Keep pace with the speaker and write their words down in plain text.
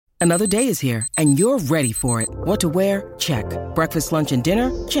Another day is here, and you're ready for it. What to wear? Check. Breakfast, lunch, and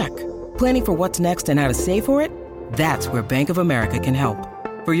dinner? Check. Planning for what's next and how to save for it? That's where Bank of America can help.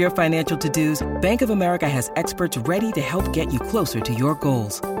 For your financial to-dos, Bank of America has experts ready to help get you closer to your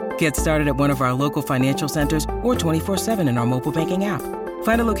goals. Get started at one of our local financial centers or 24/7 in our mobile banking app.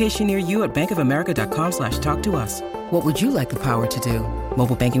 Find a location near you at bankofamerica.com/talktous. What would you like the power to do?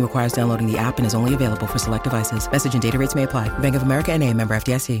 Mobile banking requires downloading the app and is only available for select devices. Message and data rates may apply. Bank of America N.A., member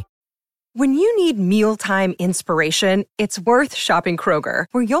FDIC. When you need mealtime inspiration, it's worth shopping Kroger,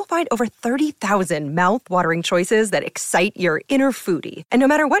 where you'll find over 30,000 mouth-watering choices that excite your inner foodie. And no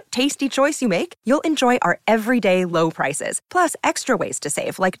matter what tasty choice you make, you'll enjoy our everyday low prices, plus extra ways to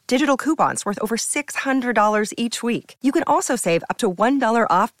save, like digital coupons worth over $600 each week. You can also save up to $1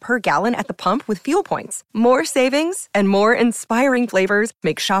 off per gallon at the pump with fuel points. More savings and more inspiring flavors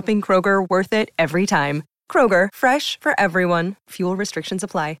make shopping Kroger worth it every time. Kroger, fresh for everyone. Fuel restrictions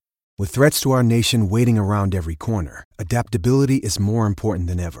apply. With threats to our nation waiting around every corner, adaptability is more important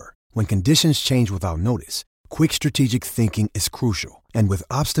than ever. When conditions change without notice, quick strategic thinking is crucial. And with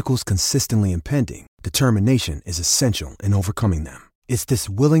obstacles consistently impending, determination is essential in overcoming them. It's this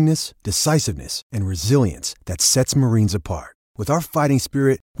willingness, decisiveness, and resilience that sets Marines apart. With our fighting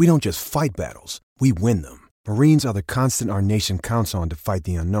spirit, we don't just fight battles, we win them. Marines are the constant our nation counts on to fight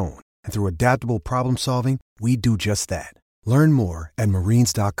the unknown. And through adaptable problem solving, we do just that. Learn more at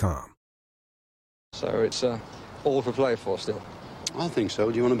marines.com. So it's all for play for still? I think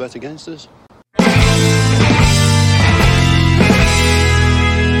so. Do you want to bet against us?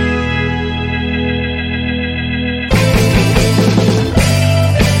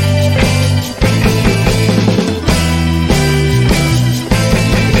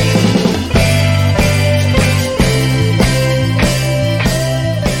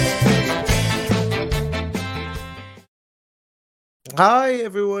 Hi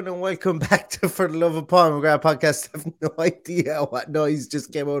everyone and welcome back to For the Love of Palm McGrath podcast. I have no idea what noise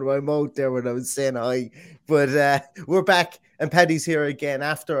just came out of my mouth there when I was saying hi, but we're back and Paddy's here again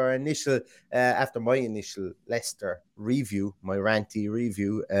after our initial, after my initial Leicester review, my ranty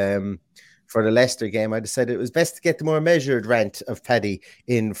review for the Leicester game. I decided it was best to get the more measured rant of Paddy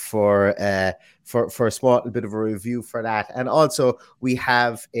in for a small bit of a review for that, and also we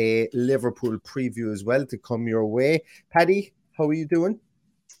have a Liverpool preview as well to come your way. Paddy, how are you doing?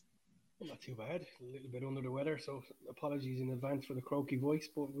 Not too bad. A little bit under the weather, so apologies in advance for the croaky voice,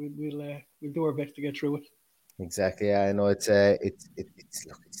 but we'll do our best to get through it. Exactly. Yeah, I know it's that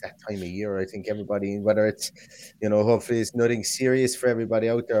time of year. I think everybody, whether it's hopefully it's nothing serious for everybody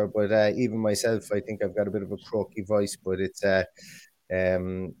out there, but even myself, I think I've got a bit of a croaky voice, but it's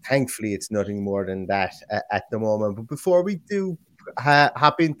thankfully it's nothing more than that at the moment. But before we do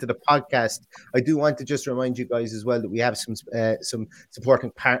hop into the podcast, I do want to just remind you guys as well that we have some supporting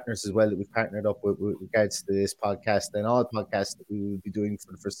partners as well that we've partnered up with regards to this podcast and all podcasts that we will be doing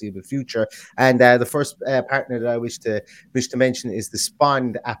for the foreseeable future. And the first partner that I wish to mention is the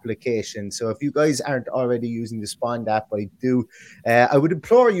Spond application. So if you guys aren't already using the Spond app, I would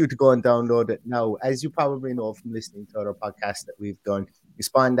implore you to go and download it now. As you probably know from listening to other podcasts that we've done, the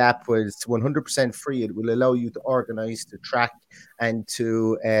Spond app was 100% free. It will allow you to organize, to track, and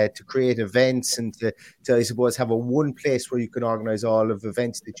to create events and to I suppose have a one place where you can organize all of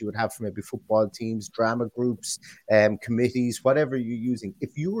events that you would have for maybe football teams, drama groups, committees, whatever you're using.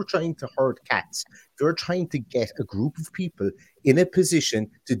 If you were trying to herd cats, if you're trying to get a group of people in a position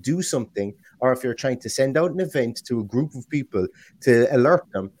to do something, or if you're trying to send out an event to a group of people to alert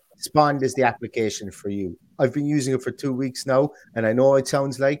them, Spond is the application for you. I've been using it for 2 weeks now, and I know it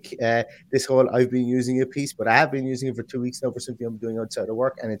sounds like this whole I've been using it piece, but I have been using it for 2 weeks now for something I'm doing outside of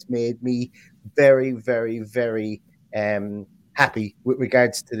work, and it's made me very, very, very happy with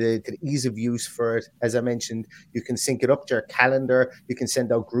regards to the ease of use for it. As I mentioned, you can sync it up to your calendar. You can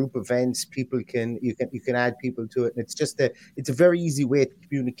send out group events. You can add people to it, and it's a very easy way to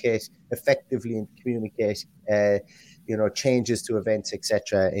communicate effectively and communicate changes to events,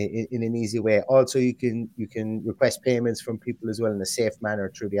 etc. in an easy way. Also, you can request payments from people as well in a safe manner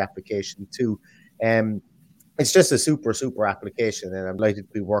through the application too. It's just a super, super application, and I'm delighted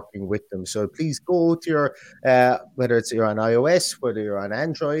to be working with them. So please go to your, whether you're on iOS, whether you're on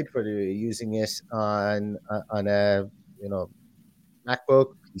Android, whether you're using it on a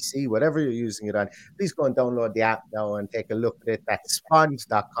MacBook, PC, whatever you're using it on. Please go and download the app now and take a look at it. That's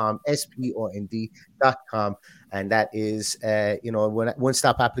spond.com, spond.com. And that is, a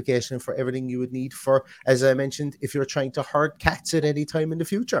one-stop application for everything you would need for, as I mentioned, if you're trying to herd cats at any time in the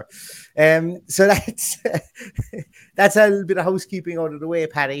future. So that's a little bit of housekeeping out of the way,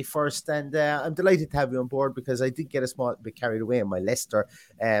 Paddy, first. And I'm delighted to have you on board because I did get a small bit carried away in my Leicester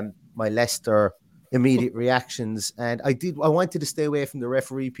immediate reactions. And I wanted to stay away from the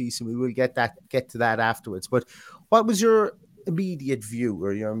referee piece, and we will get to that afterwards. But what was your immediate view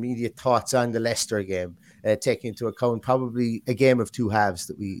or your immediate thoughts on the Leicester game, taking into account probably a game of two halves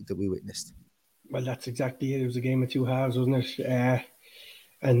that we witnessed? Well, that's exactly it. It was a game of two halves, wasn't it?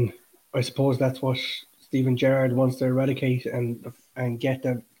 And I suppose that's what Steven Gerrard wants to eradicate and get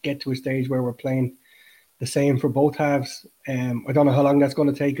to a stage where we're playing the same for both halves. I don't know how long that's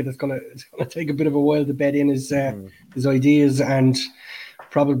going to take. It's going to take a bit of a while to bed in his ideas and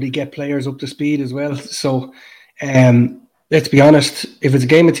probably get players up to speed as well. So let's be honest, if it's a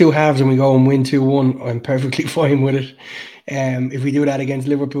game of two halves and we go and win 2-1, I'm perfectly fine with it. If we do that against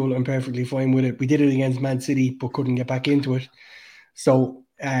Liverpool, I'm perfectly fine with it. We did it against Man City, but couldn't get back into it. So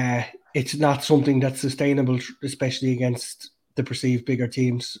it's not something that's sustainable, especially against the perceived bigger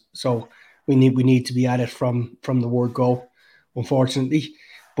teams. So we need to be at it from the word go, unfortunately.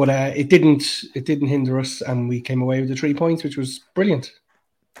 But it didn't hinder us, and we came away with the 3 points, which was brilliant.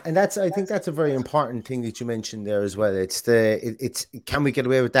 And I think that's a very important thing that you mentioned there as well. It's can we get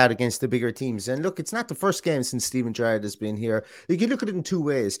away with that against the bigger teams? And look, it's not the first game since Steven Gerrard has been here. You can look at it in two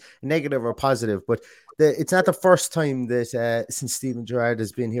ways, negative or positive, but it's not the first time that since Steven Gerrard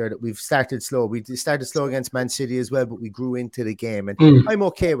has been here that we've started slow. We started slow against Man City as well, but we grew into the game. And I'm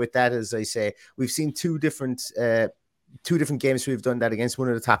okay with that, as I say. We've seen two different games we've done that against one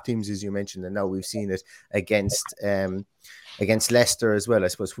of the top teams, as you mentioned, and now we've seen it against Leicester as well. I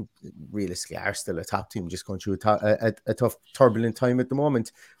suppose we realistically are still a top team, just going through a tough, turbulent time at the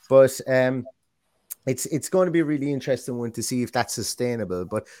moment. But it's going to be a really interesting one to see if that's sustainable.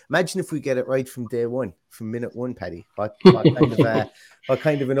 But imagine if we get it right from day one, from minute one, Paddy. What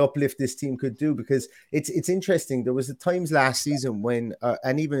kind of an uplift this team could do? Because it's interesting. There was the times last season when,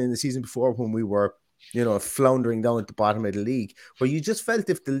 and even in the season before, when we were floundering down at the bottom of the league, where you just felt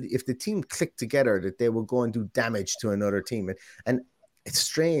if the team clicked together that they would go and do damage to another team. And it's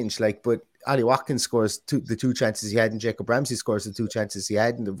strange, but Ali Watkins scores the two chances he had, and Jacob Ramsey scores the two chances he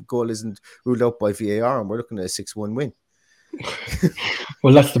had, and the goal isn't ruled out by VAR, and we're looking at a 6-1 win.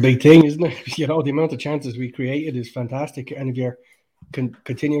 Well, that's the big thing, isn't it? The amount of chances we created is fantastic, and if you're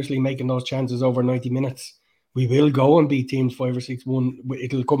continuously making those chances over 90 minutes, we will go and beat teams 5 or 6-1.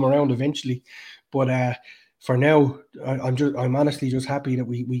 It'll come around eventually. But for now, I'm honestly just happy that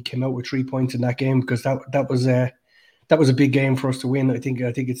we came out with 3 points in that game, because that was a big game for us to win. I think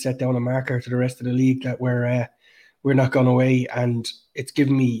it set down a marker to the rest of the league that we're not going away, and it's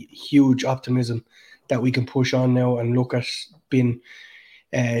given me huge optimism that we can push on now and look at being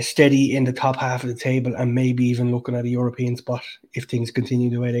steady in the top half of the table, and maybe even looking at a European spot if things continue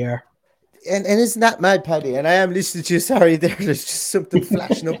the way they are. And isn't that mad, Paddy? And I am listening to you. Sorry, there's just something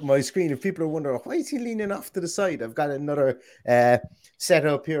flashing up on my screen. If people are wondering, why is he leaning off to the side? I've got another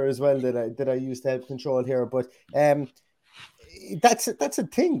setup here as well that I use to help control here. But that's a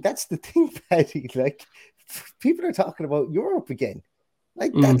thing. That's the thing, Paddy. People are talking about Europe again.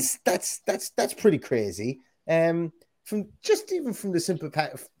 That's pretty crazy. From the simple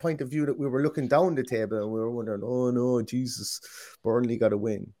point of view that we were looking down the table and we were wondering, oh no, Jesus, Burnley got to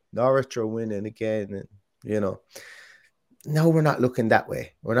win. Norwich are winning again, and no, we're not looking that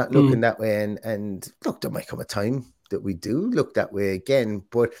way. We're not looking that way, and look, there might come a time that we do look that way again.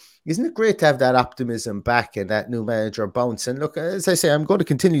 But isn't it great to have that optimism back and that new manager bounce? And look, as I say, I'm going to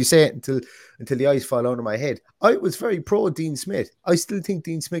continue to say it until the eyes fall out of my head. I was very pro Dean Smith. I still think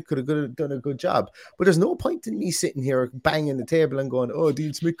Dean Smith could have done a good job. But there's no point in me sitting here banging the table and going, oh,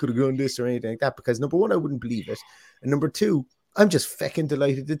 Dean Smith could have done this or anything like that, because number one, I wouldn't believe it. And number two, I'm just fecking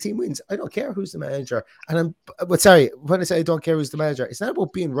delighted the team wins. I don't care who's the manager. When I say I don't care who's the manager, it's not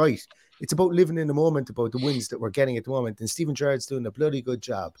about being right. It's about living in the moment, about the wins that we're getting at the moment. And Steven Gerrard's doing a bloody good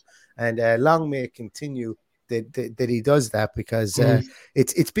job. And long may it continue that he does that, because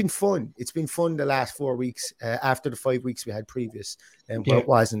it's been fun. It's been fun the last 4 weeks after the 5 weeks we had previous, where it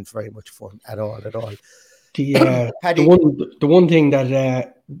wasn't very much fun at all. The one thing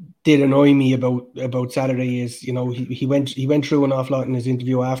that did annoy me about Saturday is, he went through an awful lot in his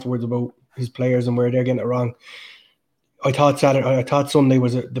interview afterwards about his players and where they're getting it wrong. I thought Sunday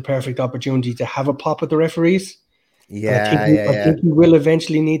was the perfect opportunity to have a pop at the referees. I think he will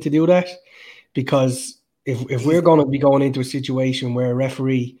eventually need to do that, because If we're going to be going into a situation where a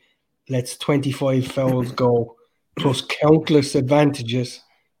referee lets 25 fouls go plus countless advantages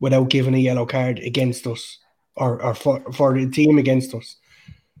without giving a yellow card against us or for the team against us,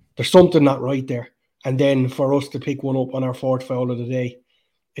 there's something not right there. And then for us to pick one up on our fourth foul of the day,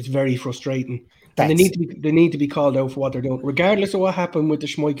 it's very frustrating. And they need to be called out for what they're doing, regardless of what happened with the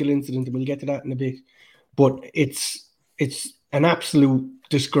Schmeichel incident. We'll get to that in a bit. But it's an absolute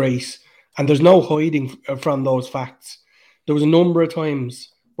disgrace. And there's no hiding from those facts. There was a number of times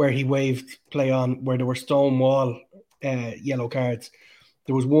where he waved play on, where there were stonewall yellow cards.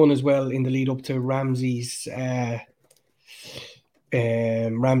 There was one as well in the lead up to Ramsey's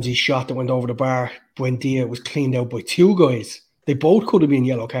shot that went over the bar. Buendia was cleaned out by two guys. They both could have been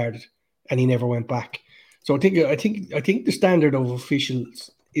yellow carded, and he never went back. So I think the standard of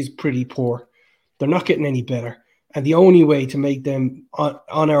officials is pretty poor. They're not getting any better. And the only way to make them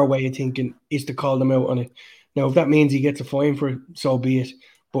on our way of thinking is to call them out on it. Now, if that means he gets a fine for it, so be it.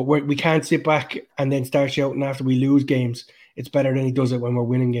 But we can't sit back and then start shouting after we lose games. It's better than he does it when we're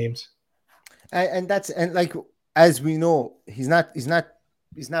winning games. And like, as we know, he's not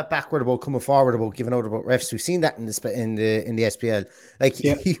backward about coming forward about giving out about refs. We've seen that in the SPL. Like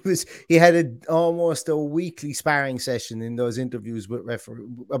he had almost a weekly sparring session in those interviews with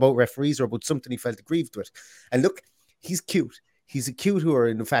about referees or about something he felt aggrieved with. And look, he's cute. He's a cute hooer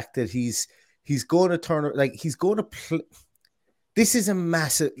in the fact that he's going to turn, like, he's going to play. This is a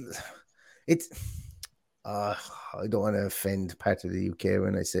massive. I don't want to offend part of the UK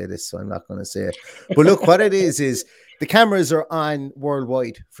when I say this, so I'm not going to say it. But look, what it is the cameras are on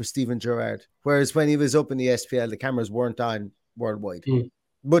worldwide for Steven Gerrard, whereas when he was up in the SPL, the cameras weren't on worldwide.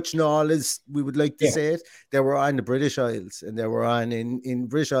 Much and all as we would like to say it, they were on the British Isles, and they were on in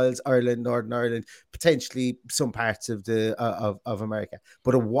British Isles, Ireland, Northern Ireland, potentially some parts of the of America,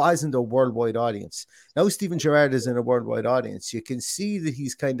 but it wasn't a worldwide audience. Now Steven Gerrard is in a worldwide audience. You can see that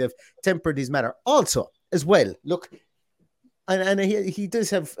he's kind of tempered his manner. Also, as well, look, and he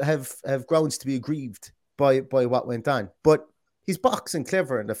does have grounds to be aggrieved by what went on, but he's boxing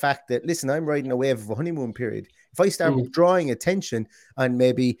clever in the fact that, listen, I'm riding a wave of a honeymoon period. If I start drawing attention and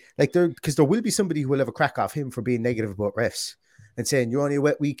maybe like because there will be somebody who will have a crack off him for being negative about refs and saying you're only a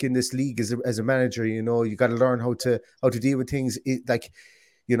wet week in this league as a manager, you know, you got to learn how to deal with things. Like,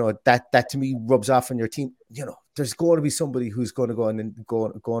 you know, that to me rubs off on your team. You know, there's going to be somebody who's going to go on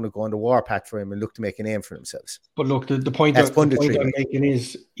the warpath for him and look to make a name for themselves. But look, the point I'm making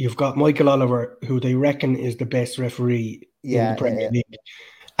is you've got Michael Oliver, who they reckon is the best referee in the Premier League.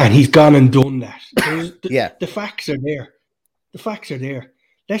 And he's gone and done that. The facts are there. The facts are there.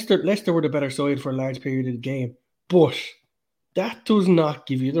 Leicester were the better side for a large period of the game. But that does not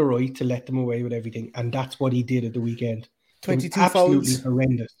give you the right to let them away with everything. And that's what he did at the weekend. 22 absolutely fouls.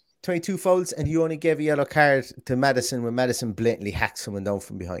 Horrendous. 22 fouls, and he only gave a yellow card to Maddison when Maddison blatantly hacked someone down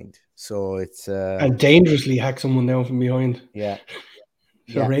from behind. So it's... and dangerously hacked someone down from behind. Yeah.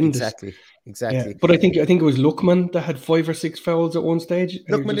 Horrendous. Exactly. Yeah. But I think it was Lookman that had 5 or 6 fouls at one stage.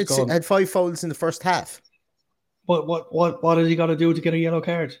 Lookman had 5 fouls in the first half. But what has he got to do to get a yellow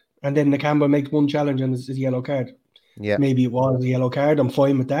card? And then Nakamba makes one challenge and it's a yellow card. Yeah. Maybe it was a yellow card. I'm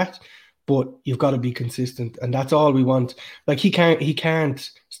fine with that. But you've got to be consistent, and that's all we want. Like he can't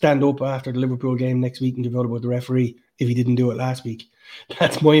stand up after the Liverpool game next week and give out about the referee if he didn't do it last week.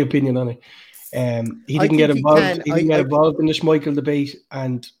 That's my opinion on it. He didn't get involved. He didn't get involved in the Schmeichel debate,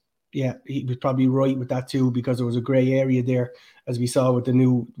 and he was probably right with that too, because there was a grey area there, as we saw with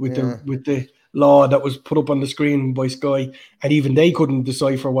the law that was put up on the screen by Sky, and even they couldn't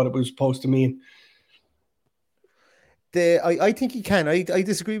decipher what it was supposed to mean. I think he can. I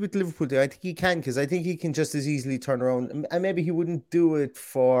disagree with Liverpool there. I think he can, because I think he can just as easily turn around, and maybe he wouldn't do it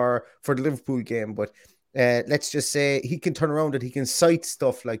for the Liverpool game, but let's just say he can turn around and he can cite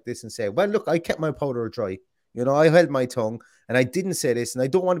stuff like this and say, well, look, I kept my powder dry. You know, I held my tongue and I didn't say this, and I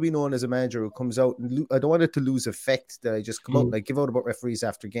don't want to be known as a manager who comes out and I don't want it to lose effect that I just come out and I give out about referees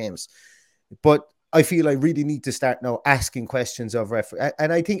after games. But I feel I really need to start now asking questions of referees.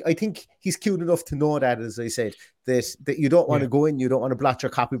 And I think he's cute enough to know that, as I said, that you don't want to go in, you don't want to blot your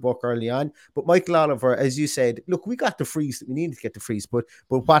copybook early on. But Michael Oliver, as you said, look, we got the freeze that we needed to get the freeze. But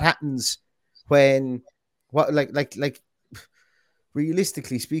what happens when,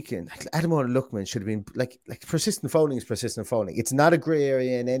 realistically speaking, like Ademola Lookman should have been like persistent fouling is persistent fouling. It's not a grey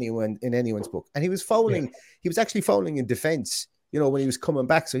area in anyone's book. And he was fouling. Yeah. He was actually fouling in defence, you know, when he was coming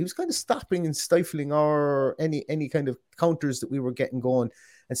back. So he was kind of stopping and stifling any kind of counters that we were getting going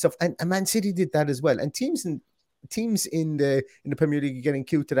and stuff. And Man City did that as well. And teams in the Premier League are getting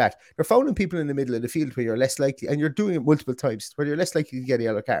cute to that. They're fouling people in the middle of the field where you're less likely, and you're doing it multiple times, where you're less likely to get a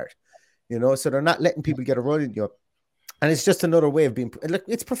yellow card. so they're not letting people get a run in you. And it's just another way of being, look,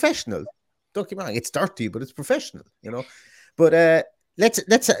 it's professional. Don't get me wrong, it's dirty, but it's professional, But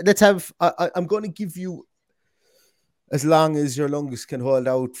let's have, I'm going to give you as long as your lungs can hold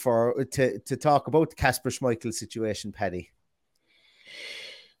out to talk about the Kasper Schmeichel situation, Paddy.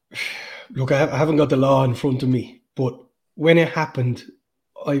 Look, I haven't got the law in front of me, but when it happened,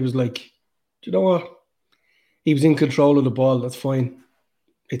 I was like, do you know what? He was in control of the ball. That's fine.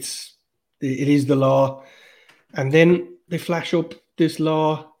 It is the law. And then they flash up this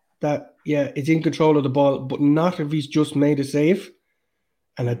law that, it's in control of the ball, but not if he's just made a save.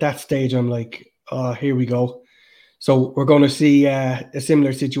 And at that stage, I'm like, here we go. So we're going to see a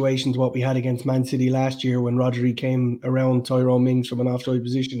similar situation to what we had against Man City last year when Rodri came around Tyrone Mings from an offside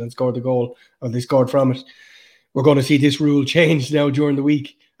position and scored the goal, or they scored from it. We're going to see this rule change now during the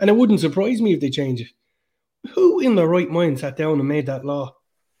week. And it wouldn't surprise me if they change it. Who in their right mind sat down and made that law?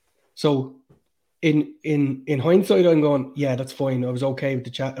 So in hindsight, I'm going, that's fine. I was okay with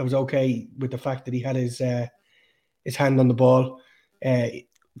the chat. I was okay with the fact that he had his hand on the ball.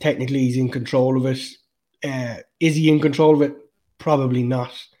 Technically, he's in control of it. Is he in control of it? Probably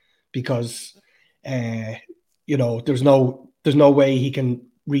not, because there's no way he can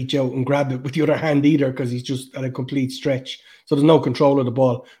reach out and grab it with the other hand either, because he's just at a complete stretch. So there's no control of the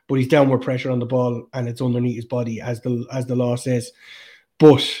ball, but he's downward pressure on the ball and it's underneath his body, as the law says.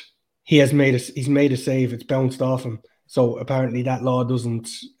 But he's made a save. It's bounced off him. So apparently that law doesn't.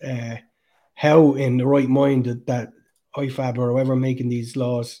 How in the right mind that IFAB or whoever making these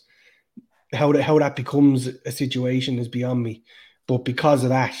laws, how that becomes a situation is beyond me. But because of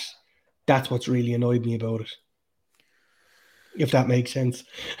that, that's what's really annoyed me about it. If that makes sense.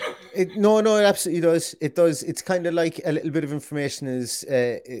 No, it absolutely does. It does. It's kind of like a little bit of information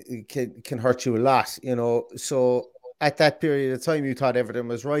it can hurt you a lot, So at that period of time, you thought everything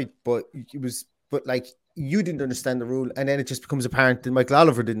was right, but you didn't understand the rule, and then it just becomes apparent that Michael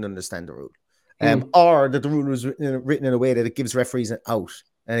Oliver didn't understand the rule, or that the rule was written in a way that it gives referees an out.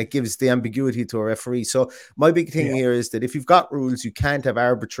 And it gives the ambiguity to a referee. So my big thing here is that if you've got rules, you can't have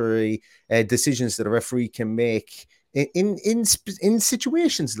arbitrary decisions that a referee can make in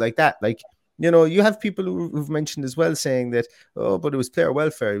situations like that. Like, you have people who've mentioned as well saying that, but it was player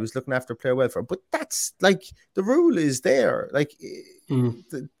welfare. He was looking after player welfare. But that's like, the rule is there. Like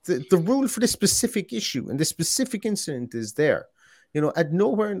the rule for this specific issue and this specific incident is there. At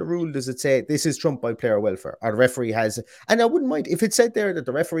nowhere in the rule does it say this is trumped by player welfare, or the referee has, and I wouldn't mind if it said there that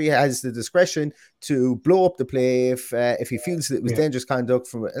the referee has the discretion to blow up the play if he feels that it was dangerous conduct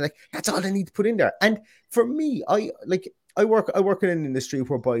from it. Like, that's all I need to put in there. And for me, I work in an industry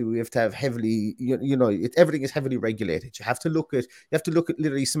whereby we have to have heavily, everything is heavily regulated. You have to look at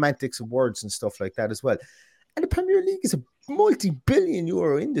literally semantics of words and stuff like that as well. And the Premier League is a multi-billion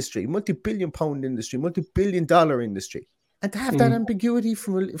euro industry, multi-billion pound industry, multi-billion dollar industry. And to have that ambiguity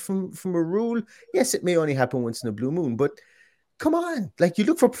from a rule, yes, it may only happen once in a blue moon, but come on. Like, you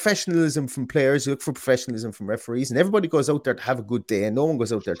look for professionalism from players, you look for professionalism from referees, and everybody goes out there to have a good day, and no one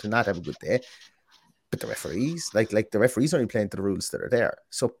goes out there to not have a good day. But the referees, like the referees are only playing to the rules that are there.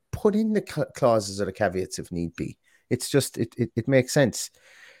 So put in the clauses or the caveats if need be. It's just, it makes sense.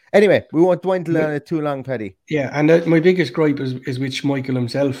 Anyway, we won't dwindle on it too long, Paddy. Yeah, and my biggest gripe is with Schmeichel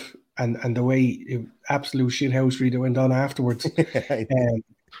himself. And the way absolute shithousery that went on afterwards.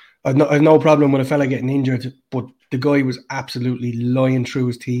 I've no problem with a fella getting injured, but the guy was absolutely lying through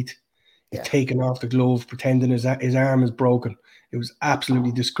his teeth. He's taking off the glove, pretending his arm is broken. It was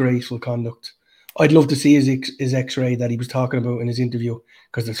absolutely disgraceful conduct. I'd love to see his X-ray that he was talking about in his interview,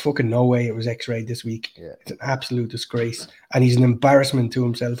 because there's fucking no way it was X-rayed this week. Yeah. It's an absolute disgrace. And he's an embarrassment to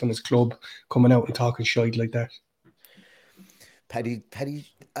himself and his club coming out and talking shite like that. Paddy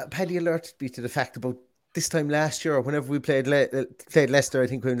alerted me to the fact about this time last year, or whenever we played Leicester, I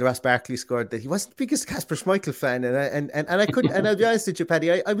think when Ross Barkley scored, that he wasn't the biggest Kasper Schmeichel fan, and I couldn't. And I'll be honest with you,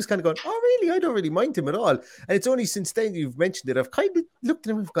 Paddy, I was kind of going, oh really? I don't really mind him at all. And it's only since then you've mentioned it, I've kind of looked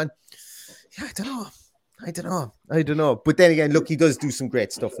at him and gone, yeah, I don't know. But then again, look, he does do some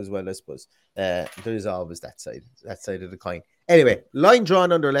great stuff as well, I suppose. There is always that side of the coin. Anyway, line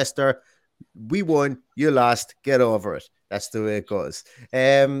drawn under Leicester. We won, you lost, get over it. That's the way it goes.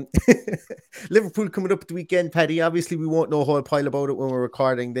 Liverpool coming up at the weekend, Paddy. Obviously, we won't know a whole pile about it when we're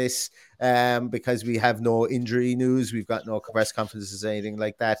recording this, because we have no injury news. We've got no press conferences or anything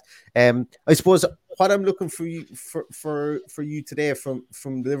like that. I suppose what I'm looking for you for you today from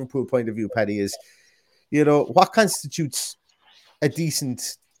the Liverpool point of view, Paddy, is, what constitutes a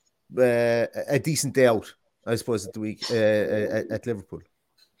decent day out, I suppose, at the week at Liverpool.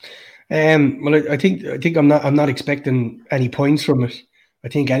 Well, I think I'm not expecting any points from it. I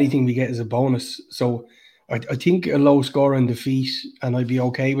think anything we get is a bonus. So I think a low scoring defeat, and I'd be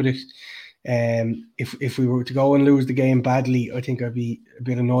okay with it. If we were to go and lose the game badly, I think I'd be a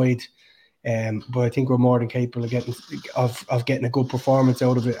bit annoyed. But I think we're more than capable of getting a good performance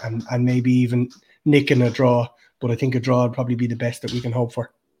out of it, and maybe even nicking a draw. But I think a draw would probably be the best that we can hope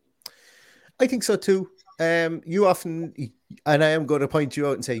for. I think so too. You often, and I am going to point you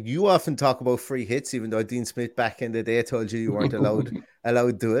out and say, you often talk about free hits, even though Dean Smith back in the day told you weren't allowed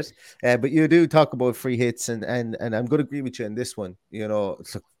to do it. But you do talk about free hits, and I'm going to agree with you on this one. You know,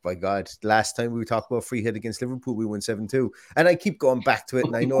 look, by God, last time we talked about free hit against Liverpool, we won 7-2. And I keep going back to it,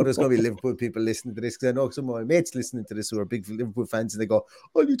 and I know there's going to be Liverpool people listening to this, because I know some of my mates listening to this who are big Liverpool fans, and they go,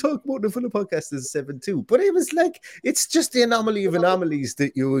 "Oh, you talk about the Villa podcast as 7-2." But it was like, it's just the anomaly of anomalies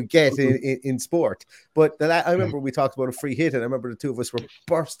that you would get in sport. But I remember we talked about a free hit, and I remember the two of us were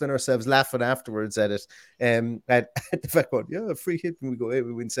bursting ourselves laughing afterwards at it. At the fact, going, yeah, a free hit, and we go, hey,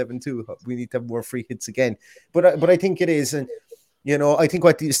 we win 7-2. We need to have more free hits again. But I think it is, and you know, I think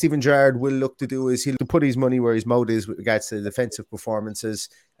what Steven Gerrard will look to do is he'll put his money where his mouth is with regards to the defensive performances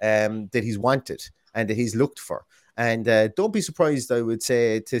that he's wanted and that he's looked for. And don't be surprised, I would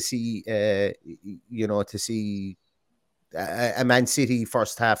say, to see a Man City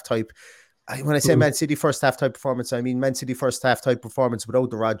first half type. When I say Man City first half type performance, I mean Man City first half type performance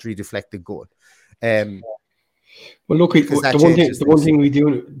without the Rodri deflected goal. Well, look, the one thing we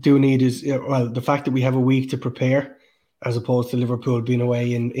do need is, the fact that we have a week to prepare, as opposed to Liverpool being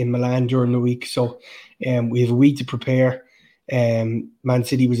away in Milan during the week. So we have a week to prepare. Man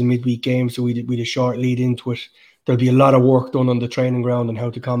City was a midweek game, so we had a short lead into it. There'll be a lot of work done on the training ground and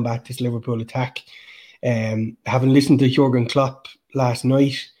how to combat this Liverpool attack. Having listened to Jurgen Klopp last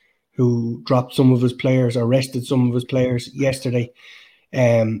night, who dropped some of his players, rested some of his players yesterday,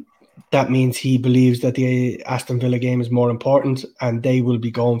 that means he believes that the Aston Villa game is more important, and they will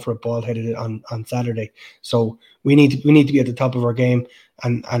be going for a ball-headed on Saturday. So we need to be at the top of our game,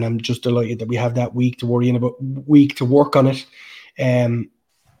 and I'm just delighted that we have that week to worry about, week to work on it,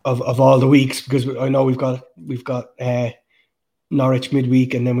 of all the weeks, because I know we've got Norwich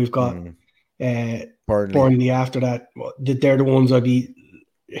midweek, and then we've got Burnley after that. They're the ones I'd be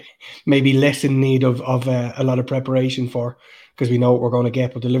maybe less in need of a lot of preparation for, because we know what we're going to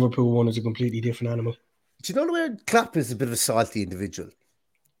get. But the Liverpool one is a completely different animal. Do you know where Klopp is a bit of a salty individual?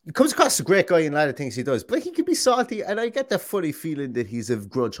 He comes across a great guy in a lot of things he does, but he can be salty, and I get that funny feeling that he's a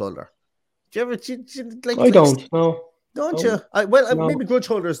grudge holder. Do you ever? I don't know. Don't you? Maybe grudge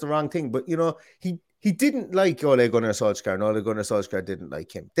holder is the wrong thing, but you know, he didn't like Ole Gunnar Solskjaer, and Ole Gunnar Solskjaer didn't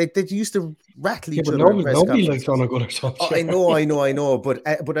like him. They used to rattle each other. Nobody likes Ole Gunnar Solskjaer. Oh, I know. But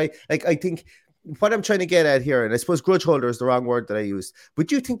I think what I'm trying to get at here, and I suppose grudge holder is the wrong word that I used, but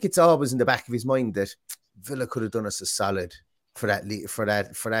do you think it's always in the back of his mind that Villa could have done us a solid for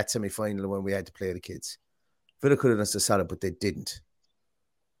that semi-final when we had to play the kids? Villa could have done us a solid, but they didn't.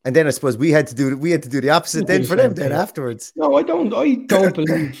 And then I suppose we had to do the opposite then for them then afterwards. No, I don't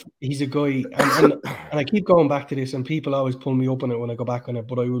believe he's a guy, and I keep going back to this, and people always pull me up on it when I go back on it,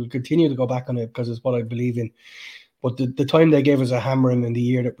 but I will continue to go back on it because it's what I believe in. But the time they gave us a hammering in the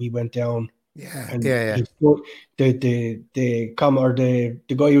year that we went down, the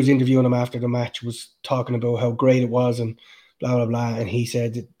guy who was interviewing him after the match was talking about how great it was and blah blah blah, and he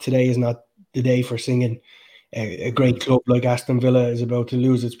said that today is not the day for singing. A great club like Aston Villa is about to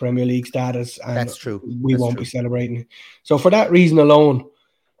lose its Premier League status, and that's true. We won't be celebrating. So for that reason alone,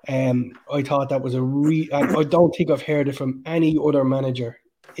 I thought that was I don't think I've heard it from any other manager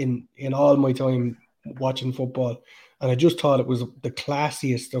in all my time watching football, and I just thought it was the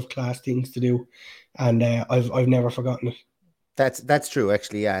classiest of class things to do, and I've never forgotten it. That's true,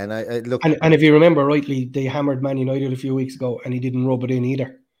 actually, yeah. And I look, and if you remember rightly, they hammered Man United a few weeks ago, and he didn't rub it in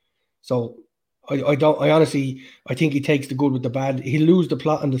either. So. I think he takes the good with the bad. He'll lose the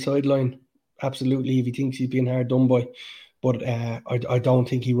plot on the sideline, absolutely, if he thinks he's being hard done by. But I don't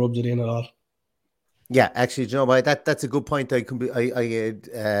think he rubs it in at all. Yeah, actually, you know, that's a good point. I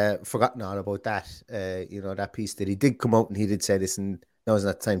had forgotten all about that. That piece that he did come out and he did say this, and now is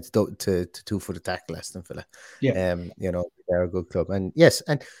not time to two-foot attack Aston Villa. Yeah, they're a good club, and yes,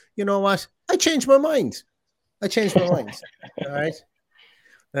 and you know what? I changed my mind. All right.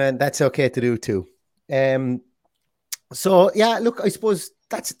 And that's okay to do too. So yeah, look, I suppose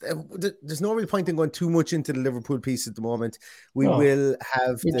that's there's no real point in going too much into the Liverpool piece at the moment. We'll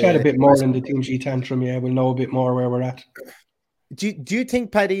chat a bit more in the team sheet tantrum. Yeah, we'll know a bit more where we're at. Do you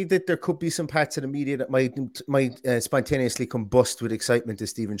think, Paddy, that there could be some parts of the media that might spontaneously combust with excitement to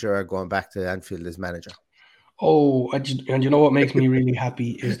Steven Gerrard going back to Anfield as manager? And you know what makes me really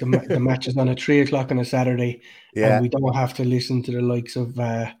happy is the matches on at 3 o'clock on a Saturday, and Yeah. we don't have to listen to the likes of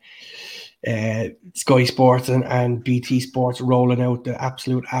Sky Sports and BT Sports rolling out the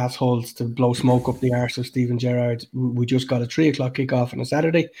absolute assholes to blow smoke up the arse of Steven Gerrard. We just got a 3 o'clock kickoff on a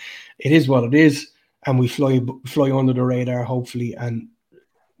Saturday. It is what it is, and we fly under the radar, hopefully. And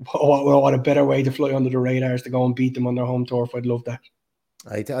what a better way to fly under the radar is to go and beat them on their home turf. I'd love that.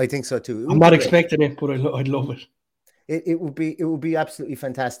 I think so too. I'm not expecting it, but I'd love it. It would be absolutely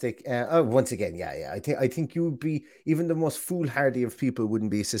fantastic. Once again, yeah. I think you would be, even the most foolhardy of people wouldn't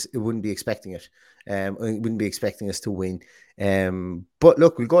be expecting it. Wouldn't be expecting us to win. But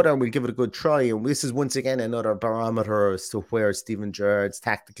look, we'll go down, we'll give it a good try, and this is once again another barometer as to where Steven Gerrard's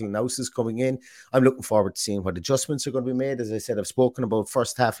tactical nous is coming in. I'm looking forward to seeing what adjustments are going to be made. As I said, I've spoken about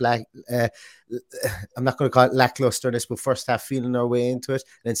first half. I'm not going to call it lacklusterness, but first half feeling our way into it,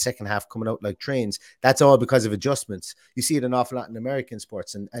 and then second half coming out like trains. That's all because of adjustments. You see it an awful lot in American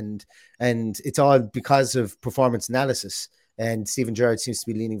sports, and it's all because of performance analysis. And Steven Gerrard seems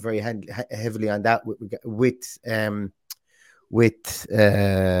to be leaning very heavily on that with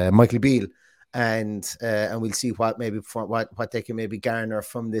Michael Beale, and we'll see what they can maybe garner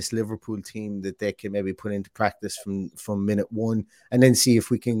from this Liverpool team that they can maybe put into practice from minute one, and then see if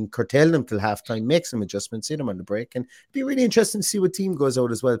we can curtail them till halftime, make some adjustments, hit them on the break, and it'd be really interesting to see what team goes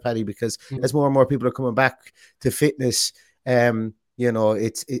out as well, Paddy, because as more and more people are coming back to fitness,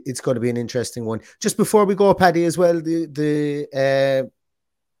 it's going to be an interesting one. Just before we go, Paddy, as well, the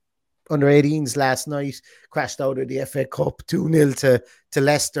under 18s last night crashed out of the FA Cup 2-0 to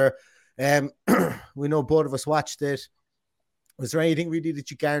Leicester. We know both of us watched it. Was there anything really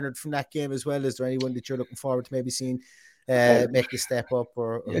that you garnered from that game as well? Is there anyone that you're looking forward to maybe seeing make the step up?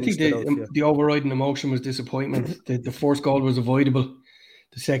 Or I think the overriding emotion was disappointment. The first goal was avoidable.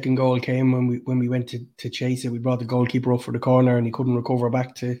 The second goal came when we went to chase it. We brought the goalkeeper up for the corner and he couldn't recover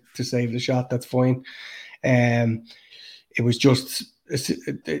back to save the shot. That's fine. It was just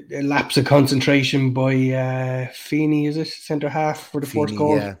a lapse of concentration by Feeney, is it? Centre half for the first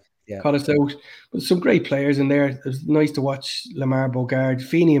goal. Yeah. Caught us out. But some great players in there. It was nice to watch Lamar Bogard.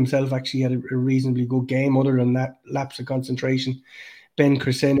 Feeney himself actually had a reasonably good game other than that lapse of concentration. Ben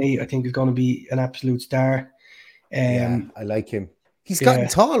Cresceni, I think, is going to be an absolute star. I like him. He's gotten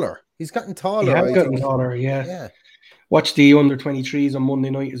taller. He has gotten taller, yeah. Watch the under-23s on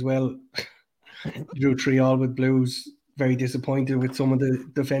Monday night as well. Drew 3-3 with Blues. Very disappointed with some of the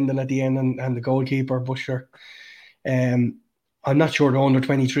defending at the end and the goalkeeper, Busher. I'm not sure the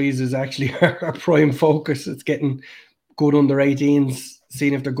under-23s is actually our prime focus. It's getting good under-18s,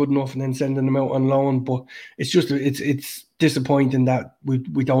 seeing if they're good enough and then sending them out on loan. But it's disappointing that we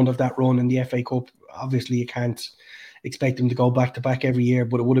don't have that run in the FA Cup. Obviously, you can't expect them to go back-to-back every year,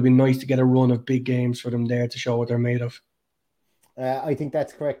 but it would have been nice to get a run of big games for them there to show what they're made of. I think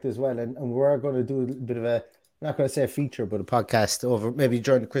that's correct as well. And we're going to do a bit of a, I'm not going to say a feature, but a podcast over maybe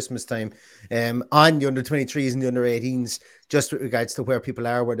during the Christmas time on the under-23s and the under-18s, just with regards to where people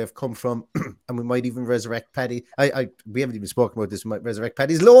are, where they've come from. And we might even resurrect Paddy. We haven't even spoken about this. We might resurrect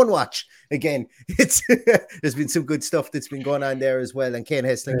Paddy's loan watch again. It's there's been some good stuff that's been going on there as well. And Kane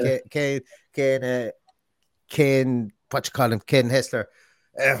Hessler, Kane Hessler.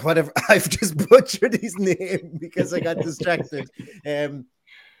 Whatever, I've just butchered his name because I got distracted.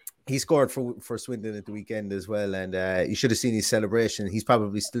 He scored for Swindon at the weekend as well, and you should have seen his celebration. He's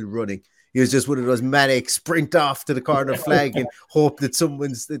probably still running. He was just one of those manic sprint off to the corner flag and hope that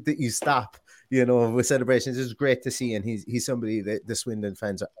that you stop, with celebrations. It's great to see, and he's somebody that the Swindon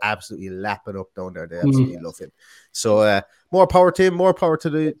fans are absolutely lapping up down there. They absolutely love him. So more power to him, more power to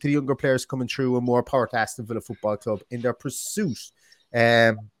the younger players coming through, and more power to Aston Villa Football Club in their pursuit.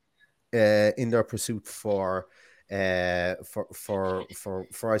 For I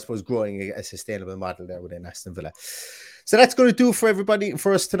suppose growing a sustainable model there within Aston Villa. So that's going to do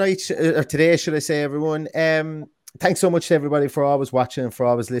for us tonight, or today, should I say, everyone. Thanks so much to everybody for always watching and for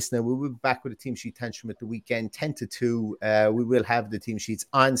always listening. We will be back with a team sheet tantrum at the weekend, 10-2. We will have the team sheets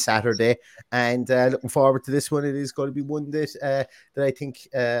on Saturday, and looking forward to this one. It is going to be one that I think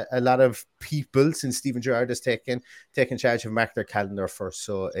a lot of people, since Steven Gerrard has taken charge, have marked their calendar for.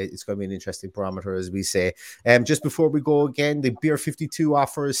 So it's going to be an interesting barometer, as we say. Just before we go again, the Beer 52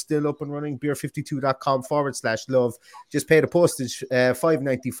 offer is still up and running. beer52.com/love. Just pay the postage,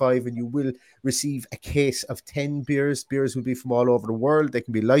 $5.95, and you will receive a case of 10 10 beers. Beers will be from all over the world. They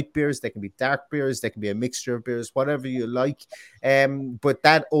can be light beers, they can be dark beers, they can be a mixture of beers, whatever you like. But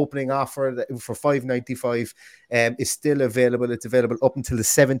that opening offer for $5.95 is still available. It's available up until the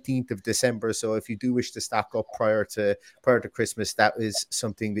 17th of December. So if you do wish to stock up prior to Christmas, that is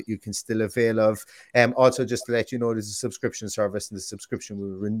something that you can still avail of. Also, just to let you know, there's a subscription service, and the subscription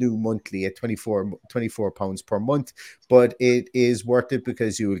will renew monthly at £24 per month. But it is worth it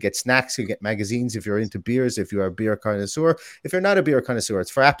because you will get snacks, you'll get magazines if you're into beers, if you are a beer connoisseur. If you're not a beer connoisseur,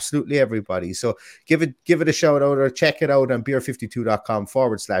 it's for absolutely everybody. So give it a shout out or check it out on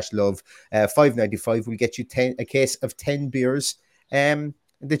beer52.com/love. $5.95 will get you a case of 10 beers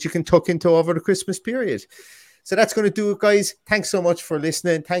that you can tuck into over the Christmas period. So that's going to do it, guys. Thanks so much for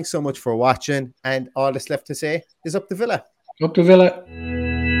listening. Thanks so much for watching. And all that's left to say is up the Villa. Up the Villa.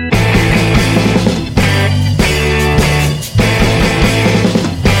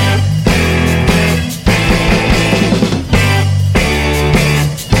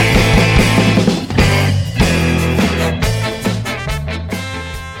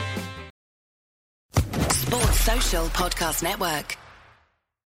 Social Podcast Network.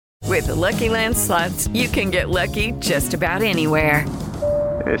 With the Lucky Land Slots, you can get lucky just about anywhere.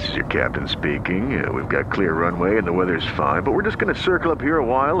 This is your captain speaking. We've got clear runway and the weather's fine, but we're just going to circle up here a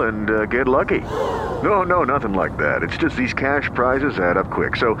while and get lucky. No, nothing like that. It's just these cash prizes add up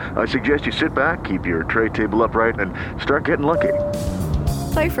quick. So I suggest you sit back, keep your tray table upright, and start getting lucky.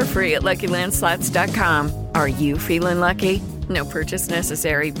 Play for free at LuckyLandSlots.com. Are you feeling lucky? No purchase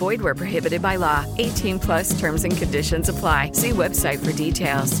necessary. Void where prohibited by law. 18+ terms and conditions apply. See website for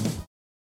details.